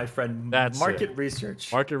research, my friend. That's market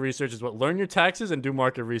research. Market research is what. Learn your taxes and do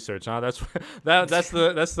market research. Huh? That's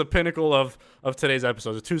the pinnacle of today's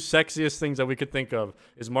episode. The two sexiest things that we could think of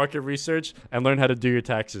is market research and learn how to do your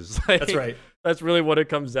taxes. That's right. That's really what it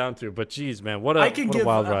comes down to. But geez, man, what a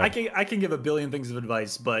wild ride. I can give a billion things of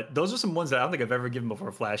advice, but those are some ones that I don't think I've ever given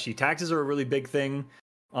before. Flashy. Taxes are a really big thing.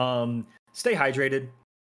 Stay hydrated.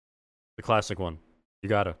 The classic one. You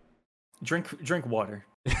gotta drink water.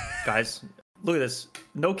 Guys, look at this.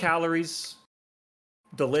 No calories.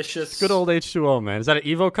 Delicious. Good old H2O, man. Is that an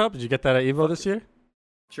Evo cup? Did you get that at Evo this year?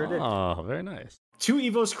 Sure did. Oh, very nice. To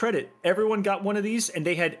Evo's credit, everyone got one of these, and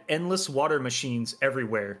they had endless water machines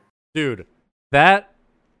everywhere. Dude, that's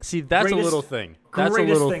a little thing. That's a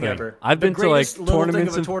little thing ever. I've been to like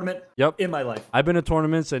tournaments in my life. I've been to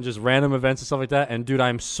tournaments and just random events and stuff like that. And dude,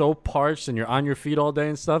 I'm so parched, and you're on your feet all day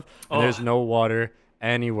and stuff, and there's no water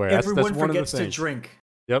anywhere. Everyone that's one forgets of the to drink.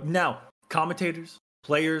 Yep. Now, commentators,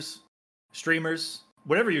 players, streamers,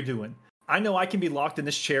 whatever you're doing, I know I can be locked in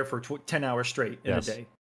this chair for 10 hours straight in a day.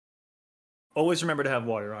 Always remember to have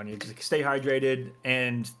water on you. Stay hydrated,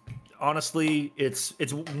 and honestly, it's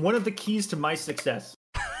one of the keys to my success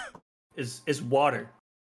is water.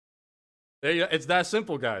 There you go. It's that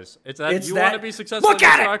simple, guys. You want to be successful in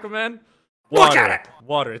Aquaman? Water. Look at it.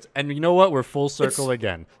 Water. And you know what? We're full circle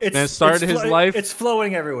again. Man started his life. It's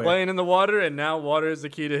flowing everywhere. Playing in the water, and now water is the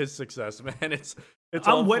key to his success, man. It's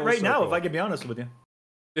I'm wet right now, if I can be honest with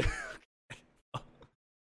you.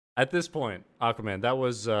 At this point, Aquaman, that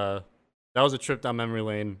was a trip down memory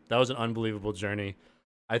lane. That was an unbelievable journey.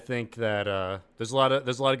 I think that there's a lot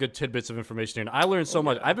of good tidbits of information here, and I learned so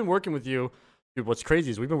much. I've been working with you. Dude, what's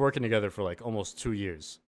crazy is we've been working together for like almost 2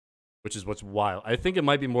 years. Which is what's wild. I think it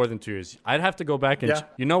might be more than 2 years. I'd have to go back and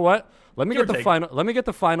you know what? Let me get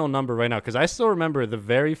the final number right now, because I still remember the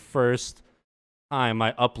very first time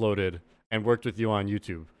I uploaded and worked with you on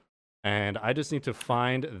YouTube, and I just need to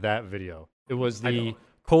find that video. It was the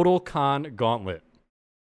Kotal Khan Gauntlet.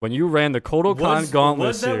 When you ran the Kotal Khan Gauntlet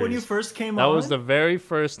was that series, when you first came on? That was the very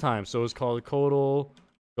first time. So it was called Kotal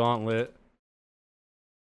Gauntlet.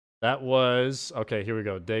 That was okay. Here we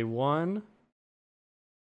go. Day 1.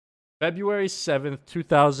 February 7th,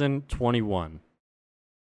 2021.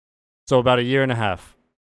 So about a year and a half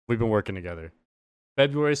we've been working together.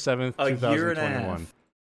 February 7th, 2021.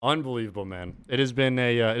 Unbelievable, man. It has been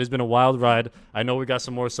a wild ride. I know we got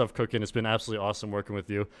some more stuff cooking. It's been absolutely awesome working with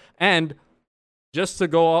you. And just to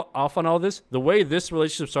go off on all this, the way this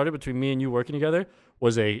relationship started between me and you working together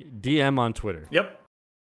was a DM on Twitter. Yep.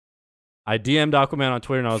 I DM'd Aquaman on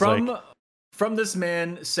Twitter, and I was from this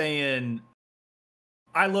man saying,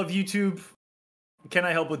 I love YouTube. Can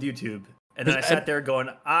I help with YouTube? And then I sat there going,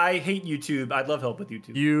 I hate YouTube. I'd love help with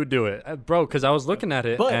YouTube. You do it. Bro, because I was looking at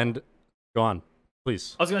it and... Go on,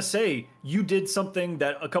 please. I was going to say, you did something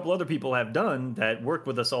that a couple other people have done that work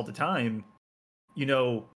with us all the time. You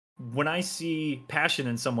know, when I see passion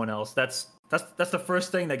in someone else, that's the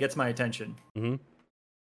first thing that gets my attention. Mm-hmm.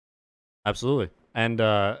 Absolutely. And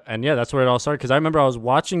yeah, that's where it all started. Because I remember I was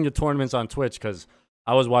watching the tournaments on Twitch, because...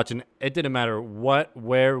 I was watching, it didn't matter what,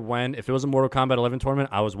 where, when. If it was a Mortal Kombat 11 tournament,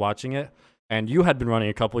 I was watching it. And you had been running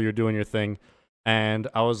a couple, you're doing your thing. And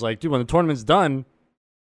I was like, dude, when the tournament's done,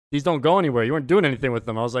 these don't go anywhere. You weren't doing anything with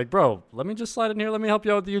them. I was like, bro, let me just slide in here. Let me help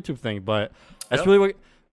you out with the YouTube thing. But that's really what,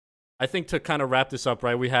 I think to kind of wrap this up,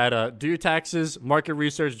 right, we had do your taxes, market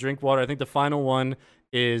research, drink water. I think the final one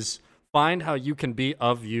is find how you can be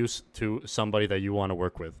of use to somebody that you want to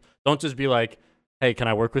work with. Don't just be like, hey, can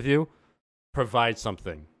I work with you? Provide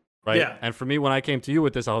something, right? Yeah. And for me, when I came to you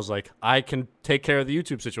with this, I was like, I can take care of the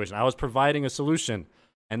YouTube situation. I was providing a solution.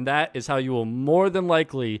 And that is how you will more than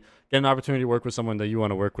likely get an opportunity to work with someone that you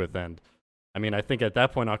want to work with. And I mean, I think at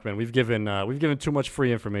that point, Aquaman, we've given too much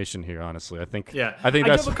free information here. Honestly, I think that's. I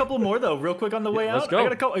have a couple more though, real quick on the way out. Let's go. I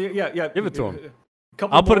got a couple. Yeah. Give it to him.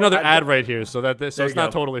 I'll put another ad right here so that it's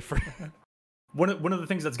not totally free. One of the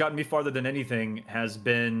things that's gotten me farther than anything has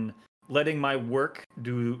been letting my work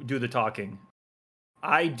do the talking.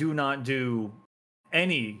 I do not do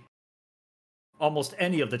almost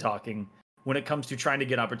any of the talking when it comes to trying to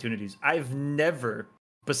get opportunities. I've never,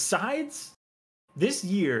 besides this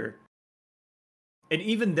year, and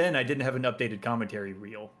even then I didn't have an updated commentary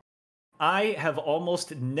reel, I have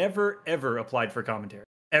almost never, ever applied for commentary.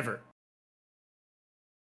 Ever.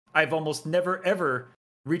 I've almost never, ever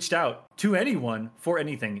reached out to anyone for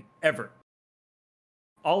anything, ever.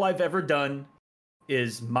 All I've ever done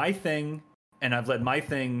is my thing, and I've let my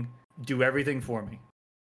thing do everything for me.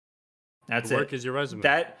 That's it. Work is your resume.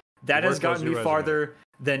 That has gotten me farther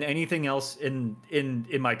than anything else in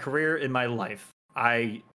my career, in my life.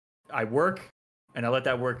 I work, and I let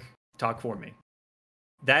that work talk for me.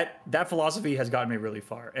 That philosophy has gotten me really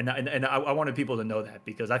far, and I wanted people to know that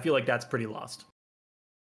because I feel like that's pretty lost.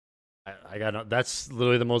 That's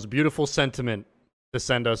literally the most beautiful sentiment to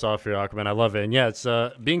send us off here, Aquaman. I love it. And yeah, it's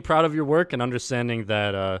being proud of your work and understanding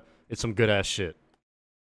that it's some good ass shit.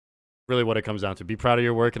 Really what it comes down to. Be proud of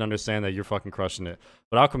your work and understand that you're fucking crushing it.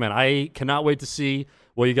 But Aquaman, I cannot wait to see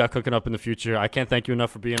what you got cooking up in the future. I can't thank you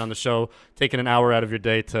enough for being on the show. Taking an hour out of your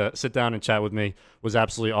day to sit down and chat with me was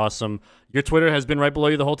absolutely awesome. Your Twitter has been right below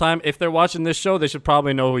you the whole time. If they're watching this show, they should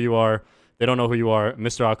probably know who you are. They don't know who you are.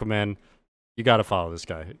 Mr. Aquaman, you got to follow this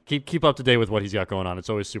guy. Keep up to date with what he's got going on. It's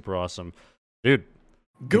always super awesome. Dude,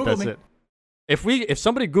 Google me. It. If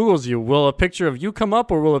somebody Googles you, will a picture of you come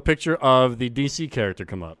up or will a picture of the DC character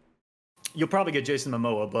come up? You'll probably get Jason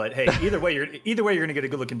Momoa, but hey, either way you're gonna get a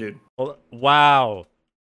good looking dude. Wow.